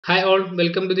Hi all,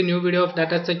 welcome to the new video of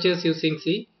data structures using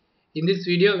C. In this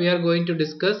video we are going to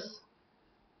discuss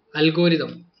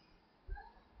algorithm.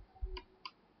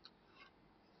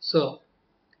 So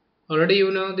already you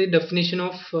know the definition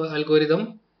of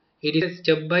algorithm. It is a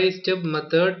step-by-step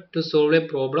method to solve a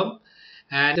problem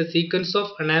and a sequence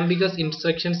of unambiguous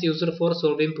instructions used for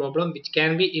solving problem which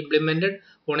can be implemented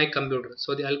on a computer.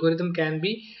 So the algorithm can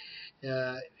be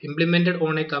implemented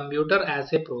on a computer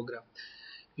as a program.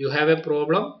 You have a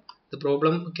problem, the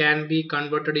problem can be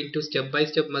converted into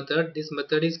step-by-step method. This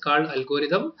method is called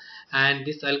algorithm, and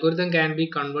this algorithm can be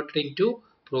converted into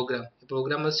program. The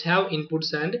program must have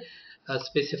inputs and a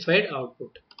specified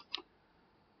output.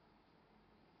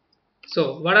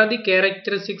 So what are the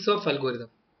characteristics of algorithm?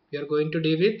 We are going to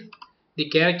deal with the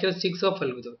characteristics of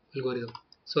algorithm.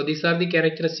 So these are the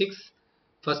characteristics.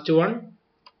 First one,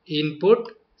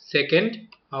 input. Second,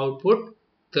 output.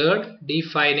 Third,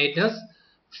 definiteness.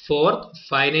 Fourth,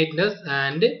 finiteness.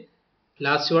 And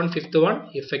last one, fifth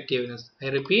one, effectiveness. I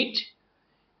repeat,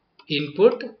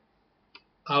 input,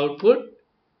 output,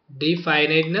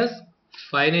 definiteness,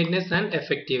 finiteness and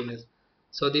effectiveness.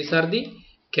 So these are the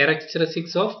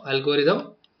characteristics of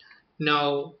algorithm.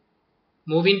 Now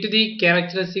moving to the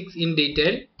characteristics in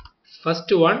detail.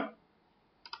 First one,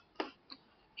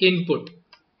 input.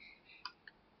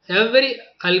 Every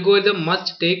algorithm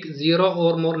must take 0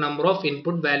 or more number of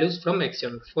input values from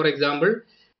external. For example,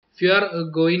 if you are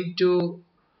going to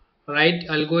write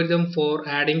algorithm for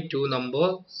adding two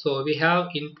numbers, so we have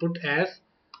input as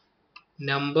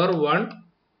number 1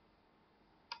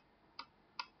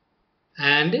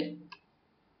 and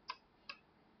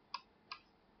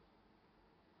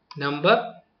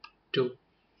number 2.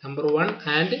 Number 1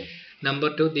 and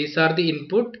number 2, these are the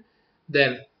input.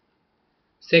 Then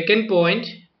second point,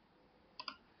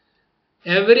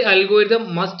 every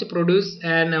algorithm must produce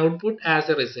an output as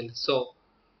a result. So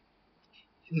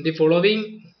in the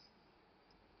following,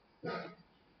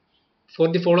 for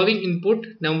the following input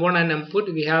num1 and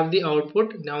num2, we have the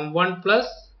output num1 plus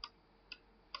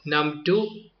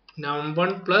num2,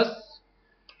 num1 plus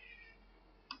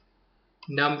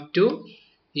num2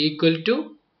 equal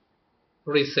to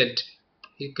result,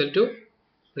 equal to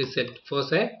result for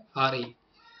say RE.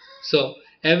 So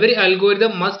every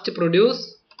algorithm must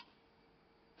produce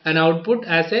an output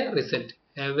as a result.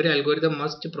 Every algorithm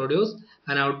must produce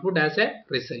an output as a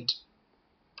result.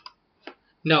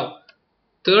 Now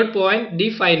third point,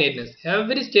 definiteness.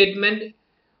 Every statement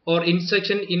or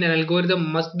instruction in an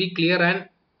algorithm must be clear and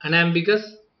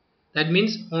unambiguous. That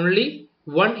means only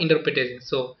one interpretation.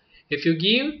 So if you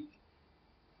give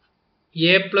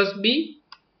a plus b,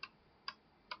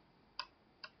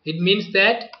 it means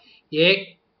that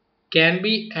a can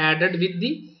be added with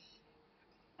the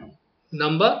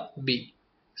number b.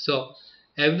 So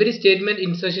every statement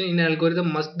insertion in an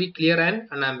algorithm must be clear and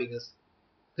unambiguous.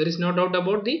 There is no doubt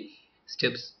about the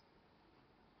steps.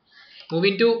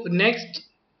 Moving to next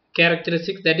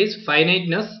characteristic, that is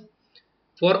finiteness.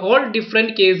 For all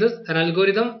different cases, an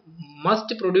algorithm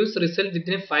must produce result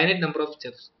within a finite number of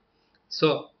steps.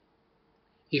 So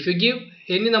if you give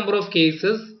any number of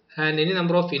cases and any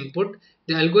number of input,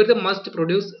 the algorithm must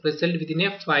produce result within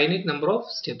a finite number of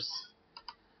steps.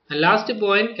 And last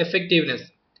point, effectiveness.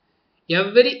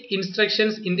 Every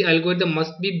instructions in the algorithm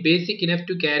must be basic enough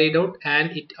to carry it out,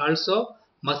 and it also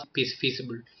must be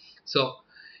feasible. So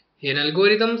in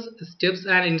algorithms, steps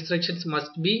and instructions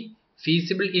must be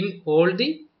feasible in all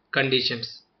the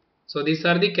conditions. So these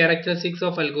are the characteristics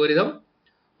of algorithm.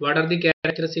 What are the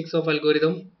characteristics of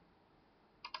algorithm?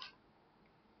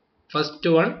 First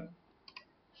one,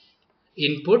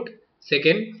 input.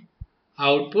 Second,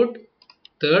 output.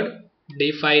 Third,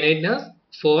 definiteness.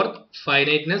 Fourth,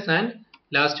 finiteness. And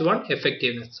last one,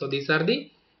 effectiveness. So these are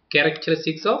the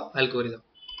characteristics of algorithm.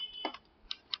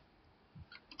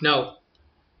 Now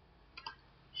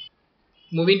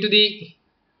moving to the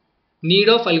need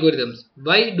of algorithms.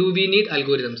 Why do we need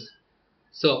algorithms?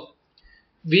 So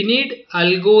we need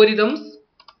algorithms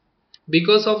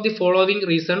because of the following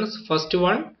reasons. First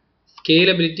one,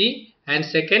 scalability, and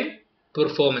second,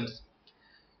 performance.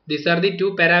 These are the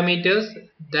two parameters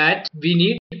that we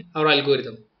need our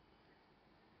algorithm.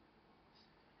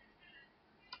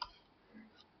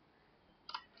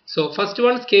 So first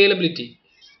one, scalability.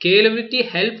 Scalability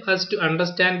helps us to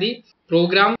understand the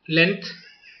program length.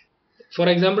 For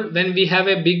example, when we have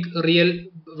a big real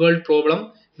world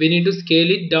problem, we need to scale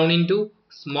it down into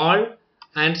small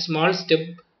step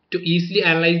to easily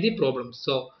analyze the problem.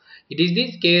 So it is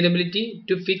the scalability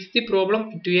to fix the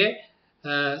problem to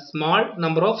a small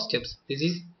number of steps. This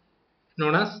is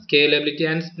known as scalability.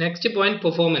 And next point,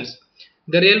 performance.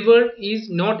 The real world is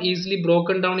not easily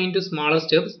broken down into smaller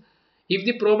steps. If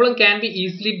the problem can be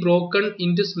easily broken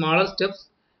into smaller steps,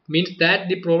 means that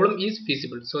the problem is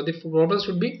feasible. So the problem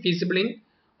should be feasible in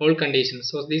all conditions.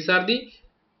 So these are the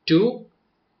two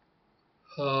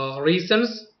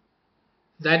reasons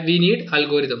that we need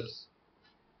algorithms: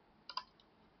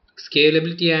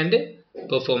 scalability and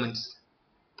performance.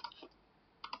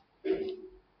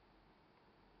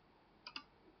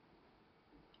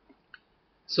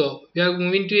 So we are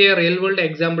moving to a real world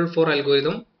example for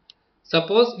algorithm.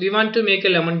 Suppose we want to make a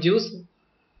lemon juice.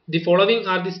 The following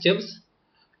are the steps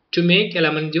to make a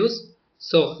lemon juice.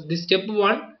 So the step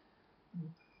 1,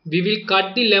 we will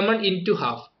cut the lemon into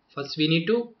half. First we need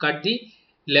to cut the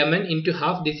lemon into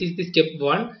half. This is the step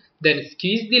 1. Then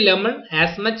squeeze the lemon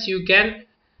as much you can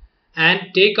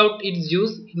and take out its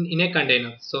juice in a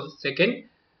container. So second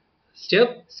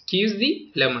step, squeeze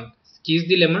the lemon. Squeeze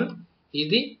the lemon is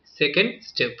the second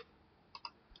step.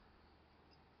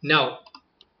 Now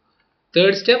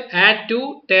third step, add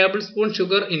 2 tablespoons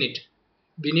sugar in it.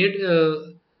 We need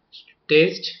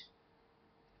taste.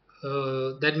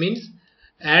 That means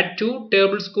add 2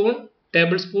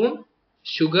 tablespoon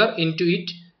sugar into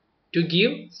it to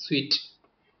give sweet.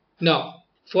 Now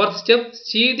fourth step,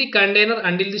 stir the container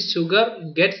until the sugar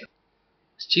gets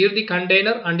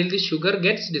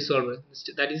dissolved.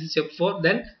 That is step 4.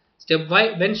 Then step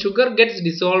 5, when sugar gets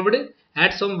dissolved,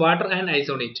 add some water and ice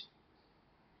on it.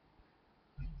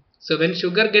 So when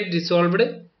sugar gets dissolved,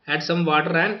 add some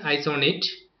water and ice on it.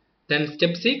 Then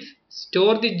step 6,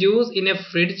 store the juice in a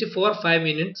fridge for 5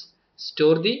 minutes.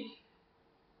 Store the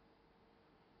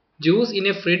juice in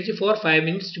a fridge for 5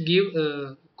 minutes to give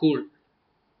cool.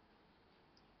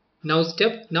 Now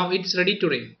it's ready to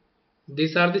drink.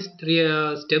 These are the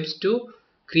steps to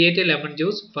create a lemon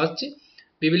juice. First,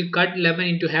 we will cut lemon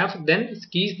into half, then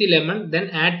squeeze the lemon, then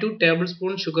add 2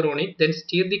 tablespoons sugar on it, then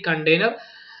stir the container,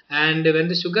 and when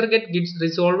the sugar gets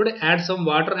dissolved, add some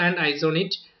water and ice on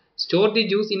it. Store the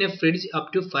juice in a fridge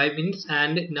up to 5 minutes,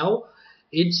 and now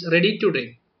it's ready to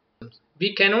drink.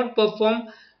 We cannot perform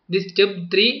the step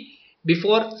 3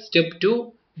 before step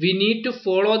 2. We need to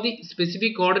follow the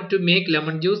specific order to make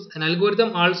lemon juice. An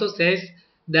algorithm also says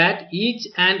that each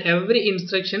and every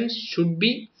instruction should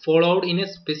be followed in a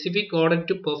specific order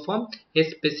to perform a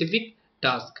specific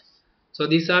task. So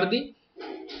these are the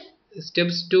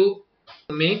steps to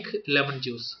make lemon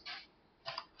juice.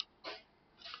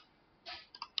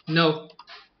 Now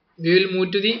we will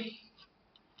move to the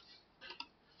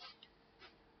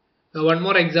one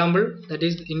more example, that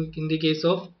is in the case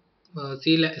of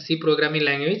C programming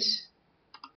language.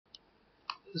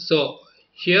 So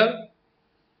here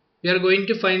we are going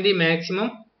to find the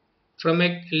maximum from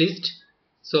a list.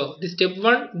 So the step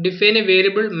 1, define a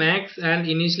variable max and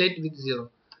initialize with 0.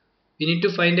 We need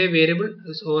to find a variable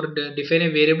or define a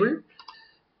variable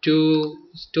to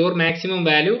store maximum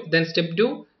value. Then step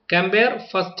 2, compare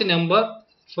first number,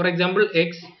 for example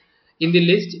x, in the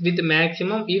list with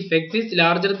maximum. If x is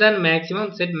larger than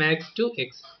maximum, set max to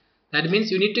x. That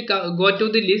means you need to go to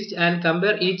the list and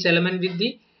compare each element with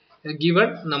the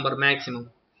given number maximum.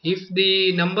 If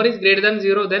the number is greater than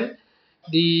 0, then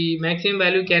the maximum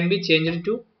value can be changed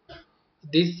to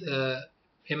this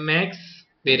max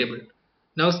variable.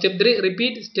 Now step 3,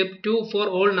 repeat step 2 for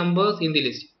all numbers in the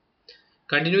list.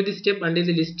 Continue this step until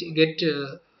the list get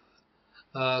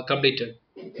completed.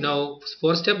 Now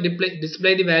fourth step,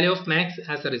 display the value of max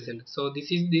as a result. So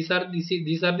these are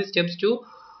the steps to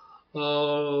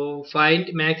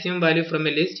find maximum value from a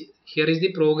list. Here is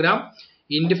the program.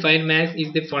 Int find max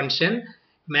is the function.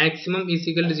 Maximum is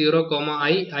equal to 0 comma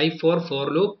I for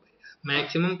loop.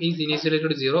 Maximum is initially equal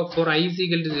to 0. For I is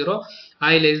equal to 0,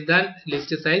 I less than list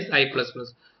size I plus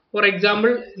plus. For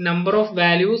example, number of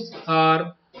values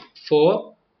are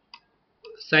 4,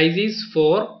 size is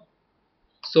 4.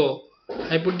 So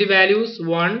I put the values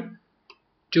 1,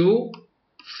 2,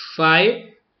 5,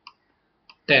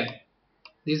 10.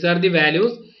 These are the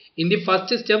values. In the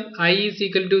first step, I is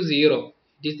equal to 0.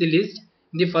 It is the list.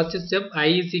 In the first step, I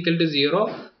is equal to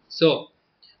 0. So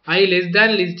I less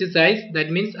than list size. That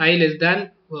means I less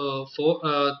than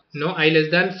 4. I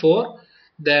less than 4.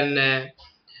 Then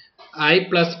I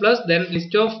plus plus. Then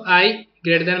list of I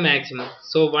greater than maximum.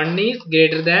 So 1 is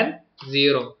greater than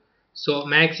 0. So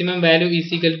maximum value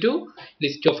is equal to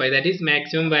list of I. That is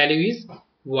maximum value is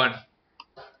 1.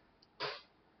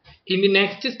 In the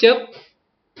next step,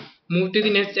 move to the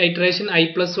next iteration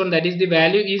I plus 1. That is the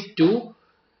value is 2.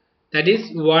 That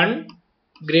is 1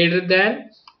 greater than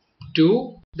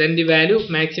 2. Then the value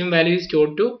maximum value is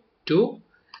stored to 2.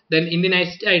 Then in the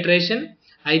next iteration,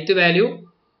 ith value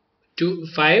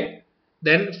 5.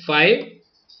 Then 5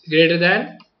 greater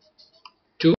than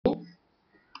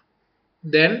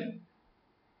then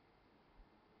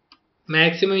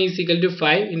maximum is equal to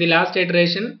 5. In the last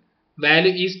iteration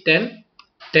value is 10,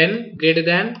 10 greater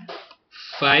than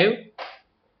 5,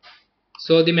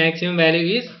 so the maximum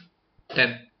value is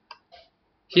 10.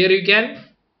 Here you can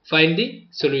find the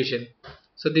solution.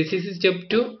 So this is step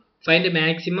 2, find the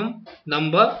maximum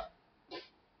number,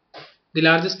 the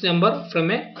largest number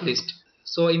from a list.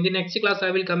 So in the next class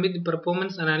I will come with the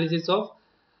performance analysis of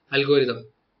algorithm.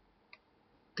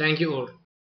 Thank you all.